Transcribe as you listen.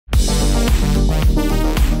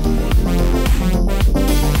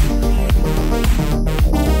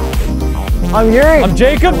I'm Yuri. I'm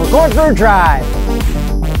Jacob. We're going for a drive.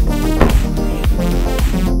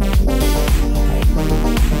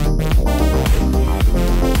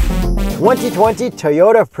 (2020)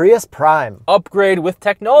 Toyota Prius Prime. Upgrade with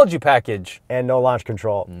technology package. And no launch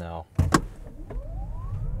control. No.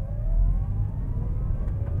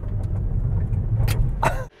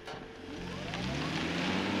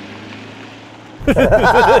 Okay,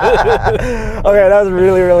 that was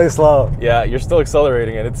really, really slow. Yeah, you're still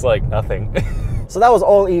accelerating it. It's like nothing. So that was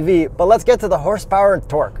all EV, but let's get to the horsepower and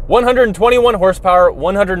torque. 121 horsepower,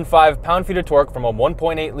 105 pound-feet of torque from a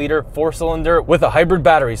 1.8 liter four-cylinder with a hybrid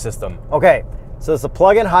battery system. Okay, so it's a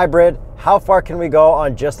plug-in hybrid. How far can we go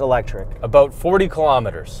on just electric? About 40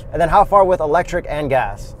 kilometers. And then how far with electric and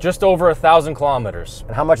gas? Just over 1,000 kilometers.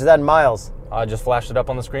 And how much is that in miles? I just flashed it up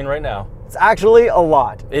on the screen right now. It's actually a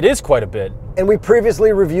lot. It is quite a bit. And we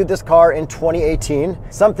previously reviewed this car in 2018.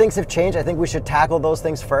 Some things have changed. I think we should tackle those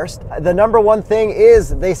things first. The number one thing is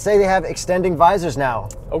they say they have extending visors now.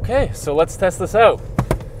 Okay, so let's test this out.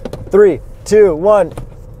 3, 2, 1.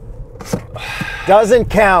 Doesn't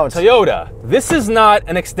count. Toyota, this is not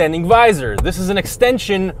an extending visor. This is an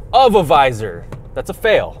extension of a visor. That's a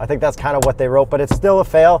fail. I think that's kind of what they wrote, but it's still a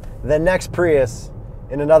fail. The next Prius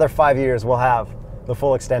in another 5 years will have the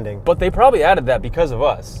full extending. But they probably added that because of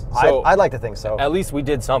us. So I'd like to think so. At least we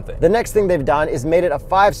did something. The next thing they've done is made it a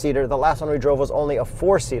 5-seater. The last one we drove was only a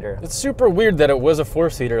 4-seater. It's super weird that it was a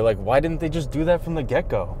 4-seater. Like, why didn't they just do that from the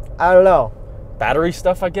get-go? I don't know. Battery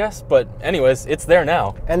stuff, I guess. But anyways, it's there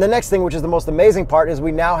now. And the next thing, which is the most amazing part, is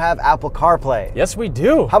we now have Apple CarPlay. Yes, we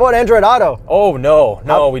do. How about Android Auto? Oh,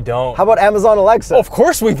 no, we don't. How about Amazon Alexa? Of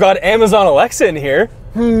course we've got Amazon Alexa in here.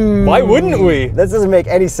 Why wouldn't we? This doesn't make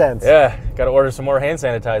any sense. Yeah, gotta order some more hand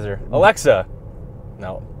sanitizer. Alexa.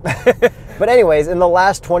 No. But anyways, in the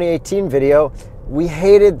last 2018 video, we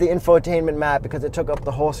hated the infotainment map because it took up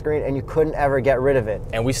the whole screen and you couldn't ever get rid of it.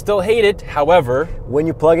 And we still hate it, however, when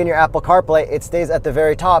you plug in your Apple CarPlay, it stays at the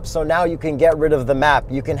very top, so now you can get rid of the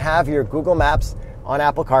map. You can have your Google Maps on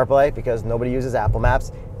Apple CarPlay because nobody uses Apple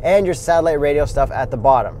Maps, and your satellite radio stuff at the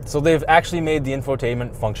bottom. So they've actually made the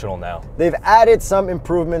infotainment functional now. They've added some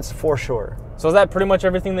improvements for sure. So is that pretty much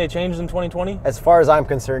everything they changed in 2020? As far as I'm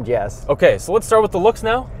concerned, yes. Okay, so let's start with the looks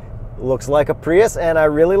now. Looks like a Prius, and I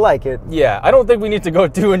really like it. Yeah, I don't think we need to go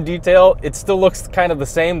too in detail. It still looks kind of the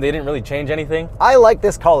same. They didn't really change anything. I like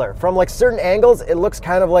this color. From like certain angles, it looks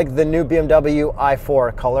kind of like the new BMW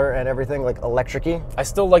i4 color and everything, like electric-y. I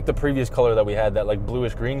still like the previous color that we had, that like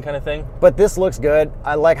bluish green kind of thing. But this looks good.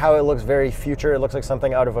 I like how it looks very future. It looks like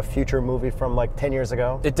something out of a future movie from like 10 years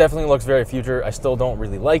ago. It definitely looks very future. I still don't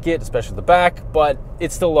really like it, especially the back, but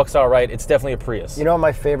it still looks all right. It's definitely a Prius. You know what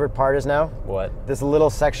my favorite part is now? What? This little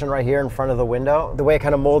section right here in front of the window. The way it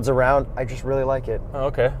kind of molds around, I just really like it. Oh,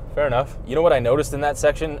 okay, fair enough. You know what I noticed in that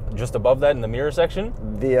section, just above that in the mirror section?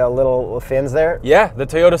 The little fins there? Yeah, the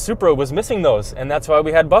Toyota Supra was missing those, and that's why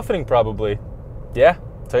we had buffeting probably. Yeah,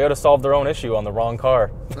 Toyota solved their own issue on the wrong car.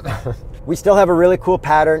 We still have a really cool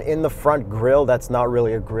pattern in the front grille that's not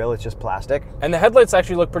really a grille, it's just plastic. And the headlights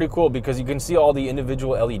actually look pretty cool because you can see all the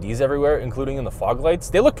individual LEDs everywhere, including in the fog lights.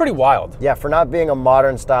 They look pretty wild. Yeah, for not being a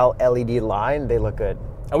modern style LED line, they look good.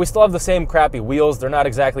 And we still have the same crappy wheels. They're not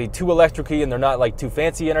exactly too electric-y and they're not like too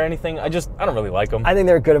fancy or anything. I don't really like them. I think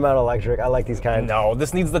they're a good amount of electric. I like these kind. No,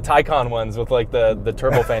 this needs the Taycan ones with like the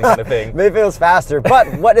turbofan kind of thing. Maybe it was faster, but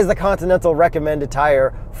what is the Continental recommended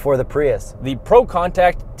tire for the Prius? The Pro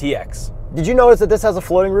Contact TX. Did you notice that this has a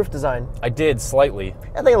floating roof design? I did, slightly.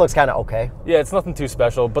 I think it looks kind of okay. Yeah, it's nothing too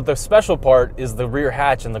special, but the special part is the rear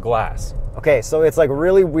hatch and the glass. Okay, so it's like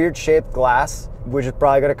really weird shaped glass, which is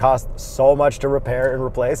probably going to cost so much to repair and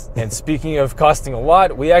replace. And speaking of costing a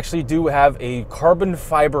lot, we actually do have a carbon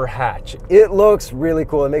fiber hatch. It looks really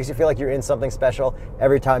cool. It makes you feel like you're in something special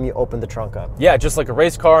every time you open the trunk up. Yeah, just like a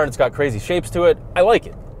race car, and it's got crazy shapes to it. I like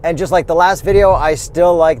it. And just like the last video, I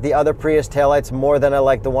still like the other Prius taillights more than I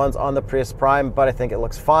like the ones on the Prius Prime, but I think it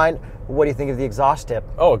looks fine. What do you think of the exhaust tip?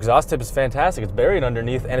 Oh, exhaust tip is fantastic. It's buried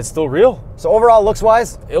underneath and it's still real. So overall,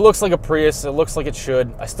 looks-wise? It looks like a Prius. It looks like it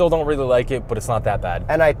should. I still don't really like it, but it's not that bad.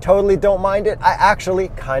 And I totally don't mind it. I actually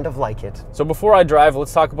kind of like it. So before I drive,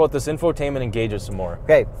 let's talk about this infotainment and gauges some more.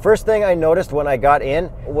 Okay, first thing I noticed when I got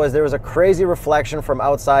in was there was a crazy reflection from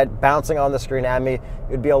outside bouncing on the screen at me.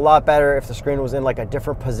 It would be a lot better if the screen was in like a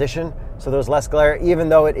different position, so there's less glare, even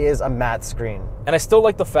though it is a matte screen. And I still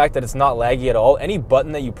like the fact that it's not laggy at all. Any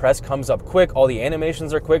button that you press comes up quick. All the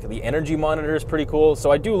animations are quick. The energy monitor is pretty cool.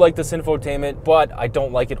 So I do like this infotainment, but I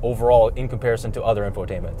don't like it overall in comparison to other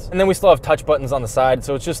infotainments. And then we still have touch buttons on the side.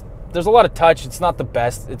 So it's just, there's a lot of touch. It's not the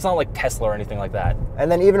best. It's not like Tesla or anything like that.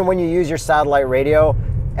 And then even when you use your satellite radio,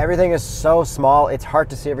 Everything is so small, it's hard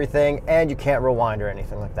to see everything, and you can't rewind or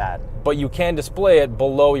anything like that. But you can display it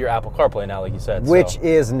below your Apple CarPlay now, like you said. Which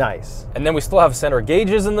is nice. And then we still have center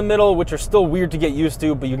gauges in the middle, which are still weird to get used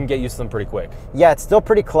to, but you can get used to them pretty quick. Yeah, it's still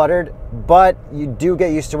pretty cluttered, but you do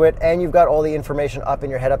get used to it, and you've got all the information up in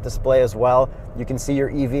your head-up display as well. You can see your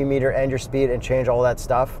EV meter and your speed and change all that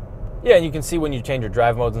stuff. Yeah, and you can see when you change your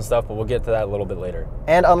drive modes and stuff, but we'll get to that a little bit later.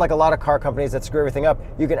 And unlike a lot of car companies that screw everything up,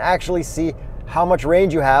 you can actually see how much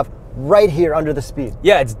range you have right here under the speed.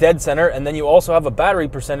 Yeah, it's dead center, and then you also have a battery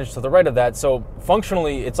percentage to the right of that, so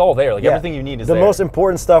functionally it's all there. Like everything you need is the there. most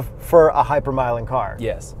important stuff for a hypermiling car.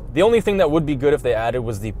 Yes. The only thing that would be good if they added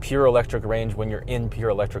was the pure electric range when you're in pure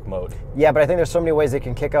electric mode. Yeah, but I think there's so many ways they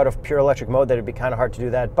can kick out of pure electric mode that it'd be kind of hard to do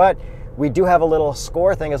that. But we do have a little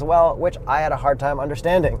score thing as well, which I had a hard time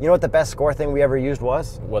understanding. You know what the best score thing we ever used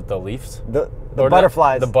was? What, the Leafs? The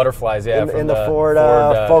butterflies. The butterflies, yeah. In the Ford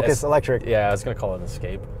Focus Electric. Yeah, I was going to call it an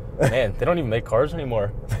Escape. Man, they don't even make cars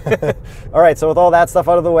anymore. All right, so with all that stuff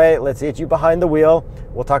out of the way, let's get you behind the wheel.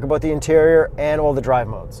 We'll talk about the interior and all the drive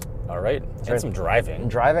modes. All right, and some driving.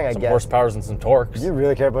 Driving, I some guess. Some horsepowers and some torques. Do you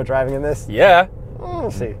really care about driving in this? Yeah.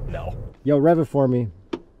 We'll see. No. Yo, rev it for me.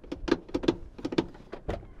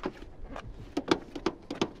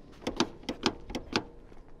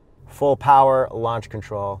 Full power, launch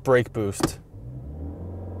control. Brake boost.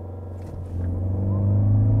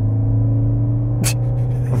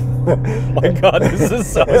 My God, this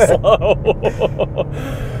is so slow.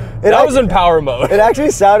 That was in power mode. It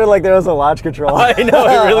actually sounded like there was a launch control. I know,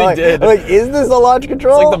 it really did. Like, is this a launch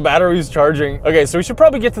control? It's like the battery's charging. Okay, so we should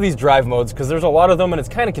probably get to these drive modes because there's a lot of them and it's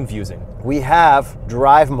kind of confusing. We have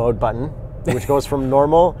drive mode button, which goes from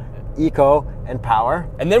normal, eco, and power.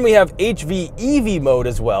 And then we have HV EV mode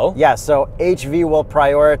as well. Yeah, so HV will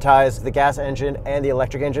prioritize the gas engine and the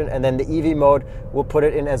electric engine, and then the EV mode will put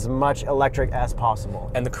it in as much electric as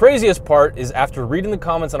possible. And the craziest part is, after reading the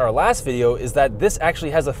comments on our last video, is that this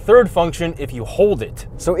actually has a third function if you hold it.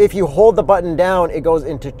 So if you hold the button down, it goes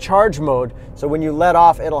into charge mode. So when you let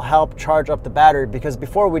off, it'll help charge up the battery, because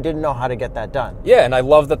before we didn't know how to get that done. Yeah, and I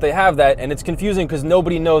love that they have that, and it's confusing because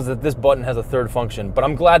nobody knows that this button has a third function, but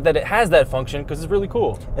I'm glad that it has that function because it's really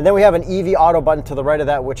cool. And then we have an EV auto button to the right of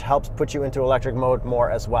that, which helps put you into electric mode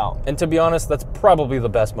more as well. And to be honest, that's probably the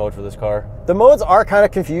best mode for this car. The modes are kind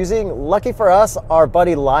of confusing. Lucky for us, our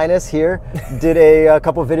buddy Linus here did a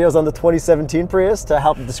couple videos on the 2017 Prius to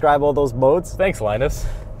help describe all those modes. Thanks, Linus.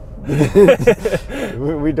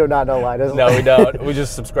 We do not know Linus. No, we don't. We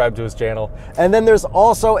just subscribe to his channel. And then there's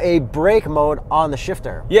also a brake mode on the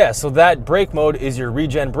shifter. Yeah, so that brake mode is your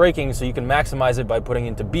regen braking, so you can maximize it by putting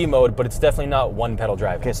into B mode, but it's definitely not one pedal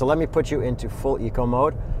driving. Okay, so let me put you into full eco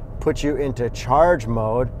mode, put you into charge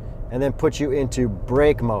mode, and then put you into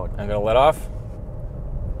brake mode. I'm gonna let off.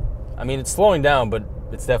 I mean, it's slowing down, but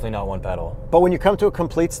it's definitely not one pedal. But when you come to a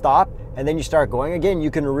complete stop and then you start going again,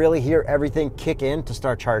 you can really hear everything kick in to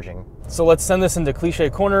start charging. So let's send this into cliche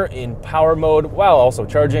corner in power mode while also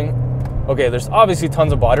charging. Okay, there's obviously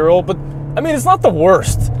tons of body roll, but I mean, it's not the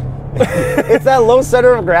worst. It's that low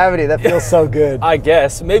center of gravity that feels so good. I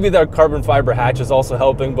guess. Maybe the carbon fiber hatch is also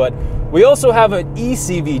helping, but we also have an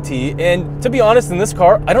eCVT, and to be honest, in this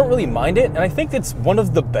car, I don't really mind it, and I think it's one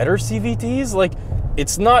of the better CVTs. Like,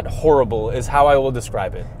 it's not horrible is how I will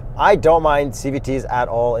describe it. I don't mind CVTs at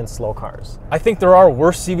all in slow cars. I think there are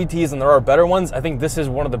worse CVTs and there are better ones. I think this is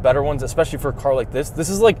one of the better ones, especially for a car like this. This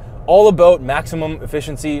is like all about maximum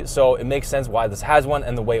efficiency, so it makes sense why this has one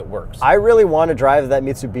and the way it works. I really want to drive that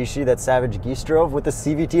Mitsubishi that Savage Geese drove with the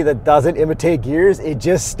CVT that doesn't imitate gears. It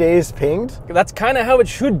just stays pinged. That's kind of how it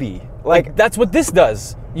should be. Like, that's what this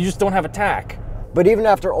does. You just don't have a tack. But even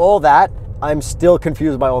after all that, I'm still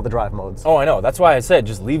confused by all the drive modes. Oh, I know. That's why I said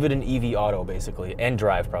just leave it in EV auto, basically, and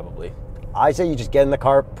drive, probably. I say you just get in the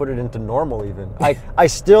car, put it into normal even. I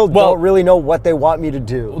still don't really know what they want me to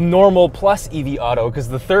do. Normal plus EV auto, because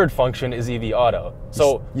the third function is EV auto.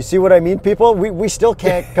 So you see what I mean, people? We still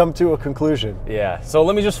can't come to a conclusion. Yeah, so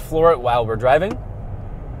let me just floor it while we're driving.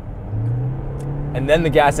 And then the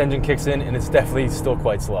gas engine kicks in, and it's definitely still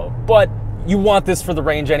quite slow. But you want this for the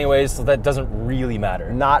range anyways, so that doesn't really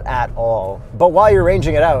matter. Not at all. But while you're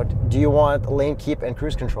ranging it out, do you want lane keep and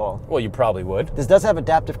cruise control? Well, you probably would. This does have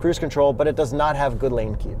adaptive cruise control, but it does not have good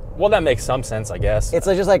lane keep. Well, that makes some sense, I guess. It's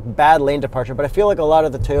just like bad lane departure, but I feel like a lot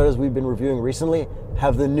of the Toyotas we've been reviewing recently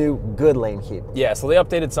have the new good lane keep. Yeah, so they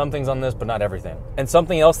updated some things on this, but not everything. And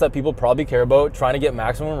something else that people probably care about trying to get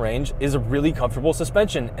maximum range is a really comfortable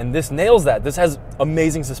suspension, and this nails that. This has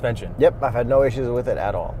amazing suspension. Yep, I've had no issues with it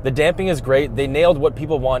at all. The damping is great. They nailed what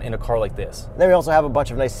people want in a car like this. Then we also have a bunch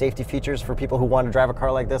of nice safety features for people who want to drive a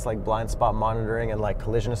car like this, like like blind spot monitoring and like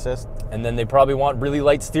collision assist. And then they probably want really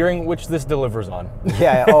light steering, which this delivers on.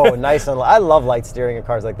 Yeah, oh, nice. And I love light steering in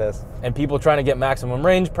cars like this. And people trying to get maximum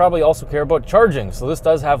range probably also care about charging. So this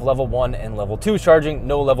does have level 1 and level 2 charging,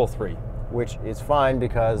 no level 3. Which is fine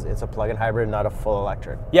because it's a plug-in hybrid, not a full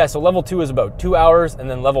electric. Yeah, so level 2 is about 2 hours, and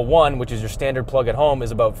then level 1, which is your standard plug at home,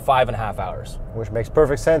 is about 5.5 hours. Which makes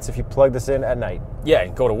perfect sense if you plug this in at night. Yeah,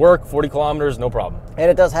 go to work, 40 kilometers, no problem. And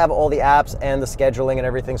it does have all the apps and the scheduling and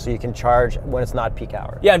everything, so you can charge when it's not peak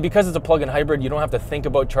hour. Yeah, and because it's a plug-in hybrid, you don't have to think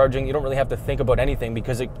about charging. You don't really have to think about anything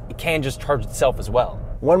because it can just charge itself as well.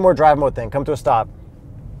 One more drive mode thing. Come to a stop.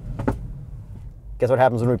 Guess what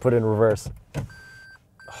happens when we put it in reverse?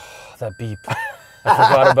 Oh, that beep. I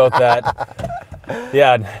forgot about that.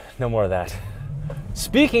 Yeah, no more of that.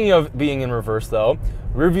 Speaking of being in reverse though,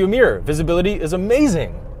 rear view mirror visibility is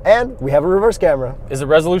amazing. And we have a reverse camera. Is the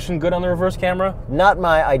resolution good on the reverse camera? Not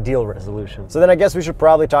my ideal resolution. So then I guess we should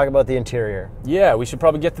probably talk about the interior. Yeah, we should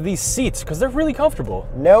probably get to these seats because they're really comfortable.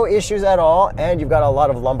 No issues at all, and you've got a lot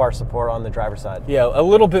of lumbar support on the driver's side. Yeah, a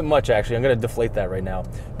little bit much actually. I'm going to deflate that right now.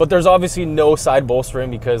 But there's obviously no side bolstering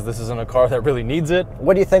because this isn't a car that really needs it.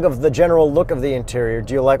 What do you think of the general look of the interior?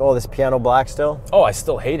 Do you like all this piano black still? Oh, I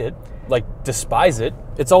still hate it. Like, despise it.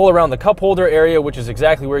 It's all around the cup holder area, which is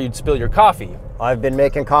exactly where you'd spill your coffee. I've been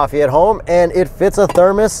making coffee at home, and it fits a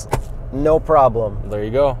thermos, no problem. There you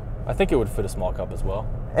go. I think it would fit a small cup as well.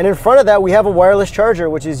 And in front of that, we have a wireless charger,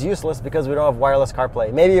 which is useless because we don't have wireless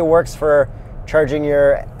CarPlay. Maybe it works for charging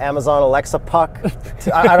your Amazon Alexa puck.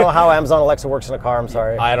 I don't know how Amazon Alexa works in a car, I'm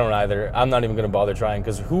sorry. I don't either. I'm not even going to bother trying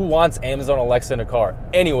because who wants Amazon Alexa in a car?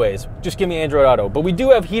 Anyways, just give me Android Auto. But we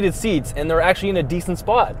do have heated seats and they're actually in a decent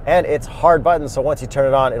spot. And it's hard button, so once you turn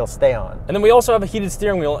it on, it'll stay on. And then we also have a heated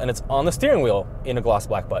steering wheel and it's on the steering wheel in a gloss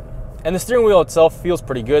black button. And the steering wheel itself feels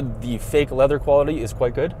pretty good. The fake leather quality is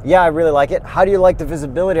quite good. Yeah, I really like it. How do you like the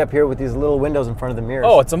visibility up here with these little windows in front of the mirrors?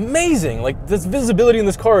 Oh, it's amazing. Like, this visibility in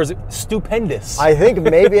this car is stupendous. I think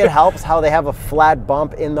maybe it helps how they have a flat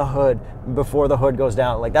bump in the hood before the hood goes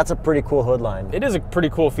down. Like, that's a pretty cool hood line. It is a pretty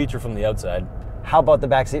cool feature from the outside. How about the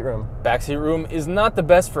backseat room? Backseat room is not the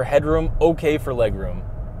best for headroom, okay for legroom.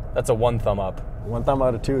 That's a 1 thumb up. 1 thumb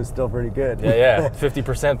out of 2 is still pretty good. Yeah,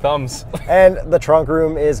 50% thumbs. And the trunk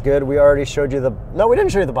room is good. We already showed you the... No, we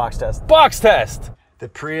didn't show you the box test. Box test! The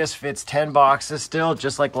Prius fits 10 boxes still,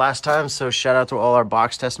 just like last time. So shout out to all our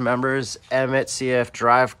box test members. Emmett, CF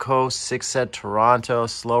Drive Coast, Six Set Toronto,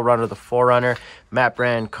 Slow Runner the 4Runner, Matt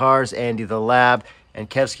Brand Cars, Andy the Lab, and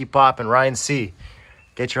Kevsky Pop and Ryan C.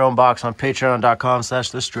 Get your own box on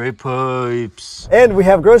patreon.com/TheStraightPipes. And we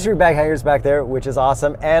have grocery bag hangers back there, which is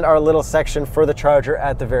awesome, and our little section for the charger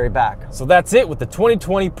at the very back. So that's it with the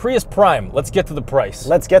 2020 Prius Prime. Let's get to the price.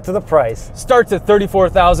 Let's get to the price. Starts at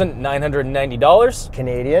 $34,990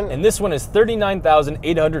 Canadian. and this one is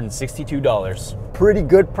 $39,862. Pretty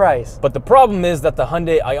good price. But the problem is that the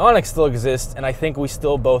Hyundai Ioniq still exists, and I think we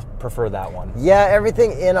still both prefer that one. Yeah,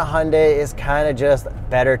 everything in a Hyundai is kind of just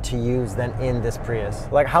better to use than in this Prius.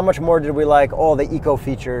 Like, how much more did we like all the eco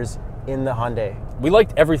features in the Hyundai? We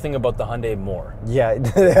liked everything about the Hyundai more. Yeah,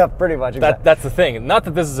 yeah, pretty much. Exactly. That's the thing. Not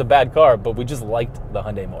that this is a bad car, but we just liked the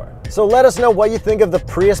Hyundai more. So let us know what you think of the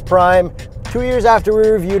Prius Prime. 2 years after we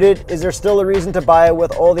reviewed it, is there still a reason to buy it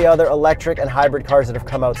with all the other electric and hybrid cars that have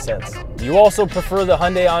come out since? Do you also prefer the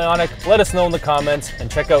Hyundai Ioniq? Let us know in the comments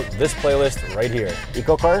and check out this playlist right here.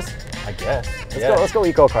 Eco cars? I guess. Let's go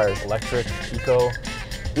eco cars. Electric, eco.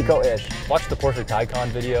 Eco-ish. Watch the Porsche Taycan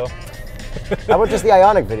video. How about just the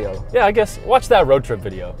Ioniq video? Yeah, I guess watch that road trip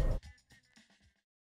video.